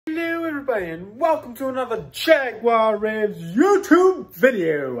everybody, and welcome to another Jaguar Revs YouTube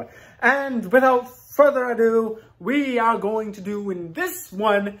video. And without further ado, we are going to do in this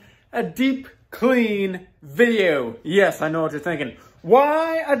one a deep clean video. Yes, I know what you're thinking.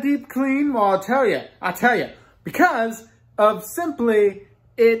 Why a deep clean? Well, I'll tell you. Because of simply,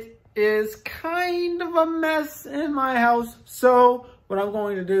 it is kind of a mess in my house. So what I'm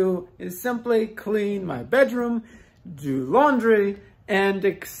going to do is simply clean my bedroom, do laundry, and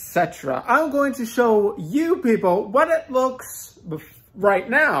etc. I'm going to show you people what it looks right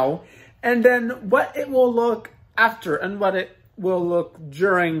now, and then what it will look after, and what it will look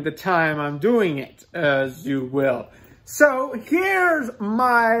during the time I'm doing it, as you will. So here's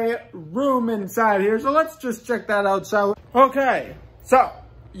my room inside here, so let's just check that out. So, okay, so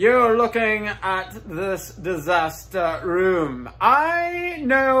you're looking at this disaster room. I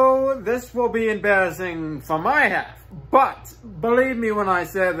know this will be embarrassing for my half, but believe me when I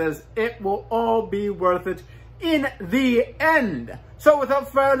say this, it will all be worth it in the end. So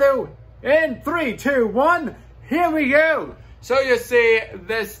without further ado, in 3, 2, 1, here we go. So you see,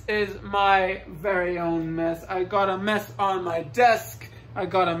 this is my very own mess. I got a mess on my desk. I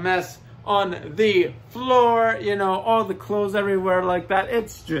got a mess on the floor, you know, all the clothes everywhere like that.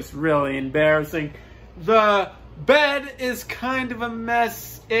 It's just really embarrassing. The bed is kind of a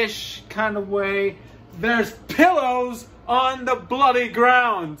mess-ish kind of way. There's pillows on the bloody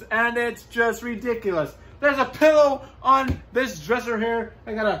ground, and it's just ridiculous. There's a pillow on this dresser here.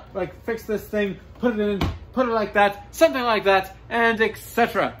 I gotta like fix this thing, put it in, put it like that, something like that, and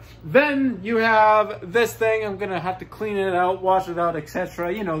etc. Then you have this thing. I'm gonna have to clean it out, wash it out,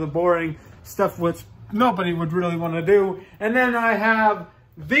 etc. You know, the boring stuff which nobody would really want to do. And then I have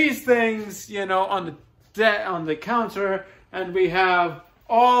these things, you know, on the counter, and we have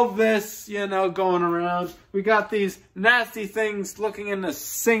all this, you know, going around. We got these nasty things looking in the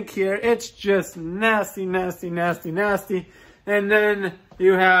sink here. It's just nasty, nasty, nasty, nasty. And then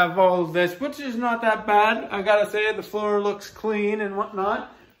you have all this, which is not that bad. I gotta say, the floor looks clean and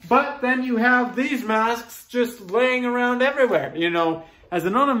whatnot. But then you have these masks just laying around everywhere. You know, as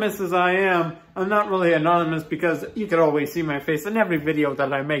anonymous as I am, I'm not really anonymous because you could always see my face in every video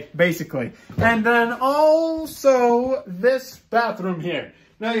that I make, basically. And then also this bathroom here.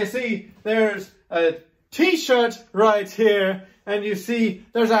 Now you see, there's a t-shirt right here, and you see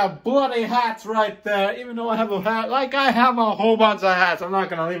there's a bloody hat right there, even though I have a hat, like I have a whole bunch of hats, I'm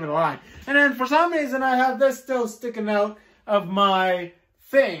not gonna leave it alone. And then for some reason I have this still sticking out of my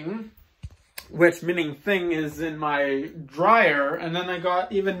thing, which meaning thing is in my dryer, and then I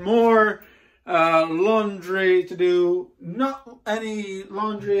got even more laundry to do. Not any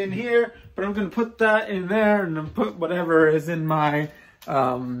laundry in here, but I'm gonna put that in there, and then put whatever is in my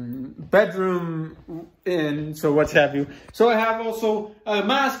bedroom in, so what have you. So I have also a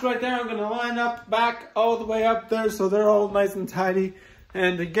mask right there. I'm gonna line up back all the way up there so they're all nice and tidy.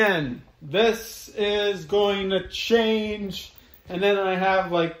 And again, this is going to change. And then I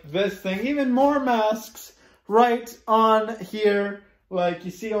have like this thing, even more masks right on here. Like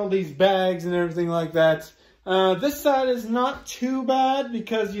you see all these bags and everything like that. This side is not too bad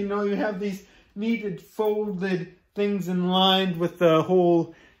because, you know, you have these needed folded things in line with the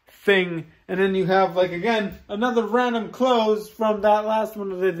whole thing. And then you have, like, again, another random clothes from that last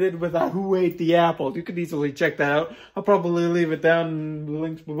one that I did with Who Ate the Apple. You could easily check that out. I'll probably leave it down in the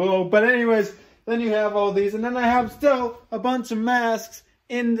links below. But anyways, then you have all these. And then I have still a bunch of masks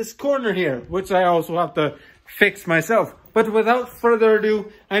in this corner here, which I also have to fix myself. But without further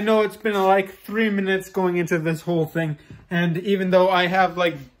ado, I know it's been like 3 minutes going into this whole thing. And even though I have,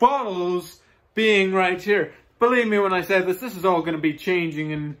 like, bottles being right here, believe me when I say this is all going to be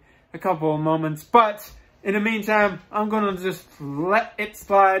changing in a couple of moments. But in the meantime, I'm going to just let it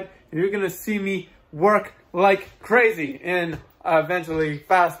slide. And you're going to see me work like crazy in eventually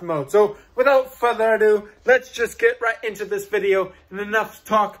fast mode. So without further ado, let's just get right into this video. And enough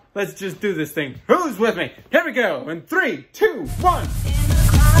talk, let's just do this thing. Who's with me? Here we go. In 3, 2, 1.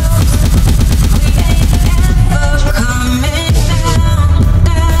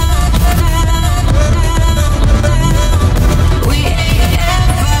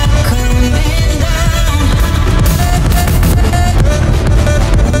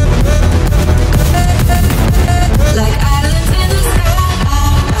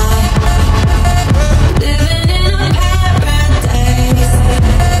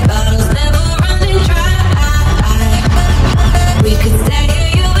 We could stay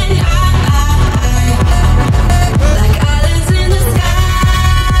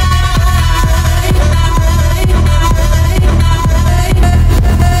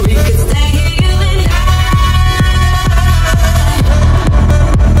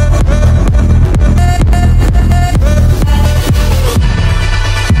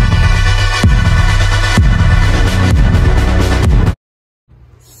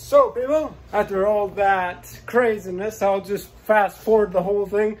after all that craziness, I'll just fast forward the whole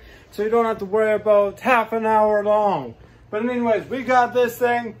thing so you don't have to worry about half an hour long. But anyways, we got this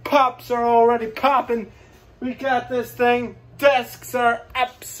thing. Pops are already popping. We got this thing. Desks are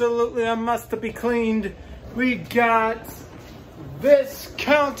absolutely a must to be cleaned. We got this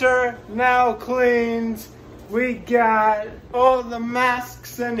counter now cleaned. We got all the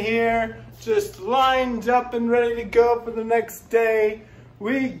masks in here just lined up and ready to go for the next day.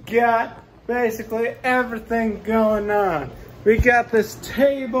 We got basically everything going on. We got this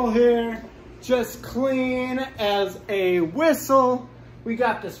table here just clean as a whistle. We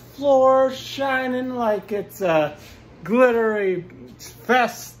got this floor shining like it's a glittery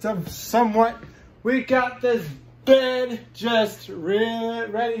fest of somewhat. We got this bed just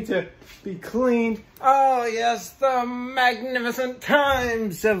ready to be cleaned. Oh yes, the magnificent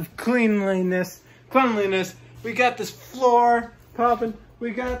times of cleanliness. We got this floor popping. We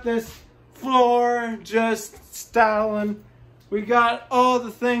got this floor just styling. We got all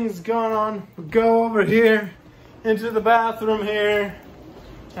the things going on. We go over here into the bathroom here.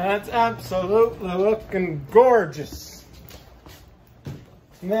 And it's absolutely looking gorgeous.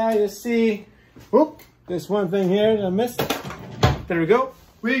 Now you see, whoop, this one thing here that I missed. There we go.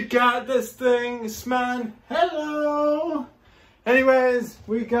 We got this thing smelling. Hello. Anyways,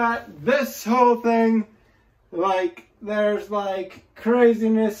 we got this whole thing. Like, there's like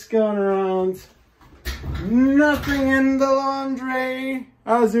craziness going around. Nothing in the laundry,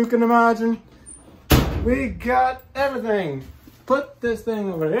 as you can imagine. We got everything. Put this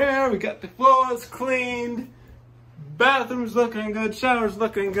thing over here. We got the floors cleaned. Bathroom's looking good. Shower's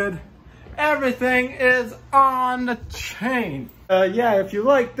looking good. Everything is on the chain. Yeah, if you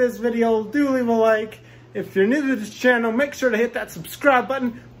like this video, do leave a like. If you're new to this channel, make sure to hit that subscribe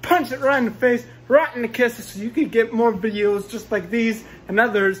button. Punch it right in the face, right in the kisses, so you can get more videos just like these and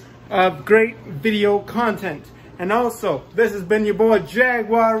others of great video content. And also, this has been your boy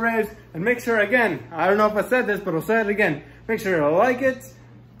Jaguar Revs. And make sure again, I don't know if I said this, but I'll say it again. Make sure to like it,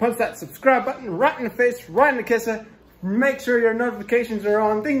 punch that subscribe button right in the face, right in the kisser. Make sure your notifications are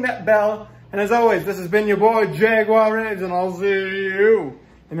on, ding that bell. And as always, this has been your boy Jaguar Revs, and I'll see you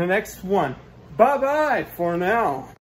in the next one. Bye-bye for now.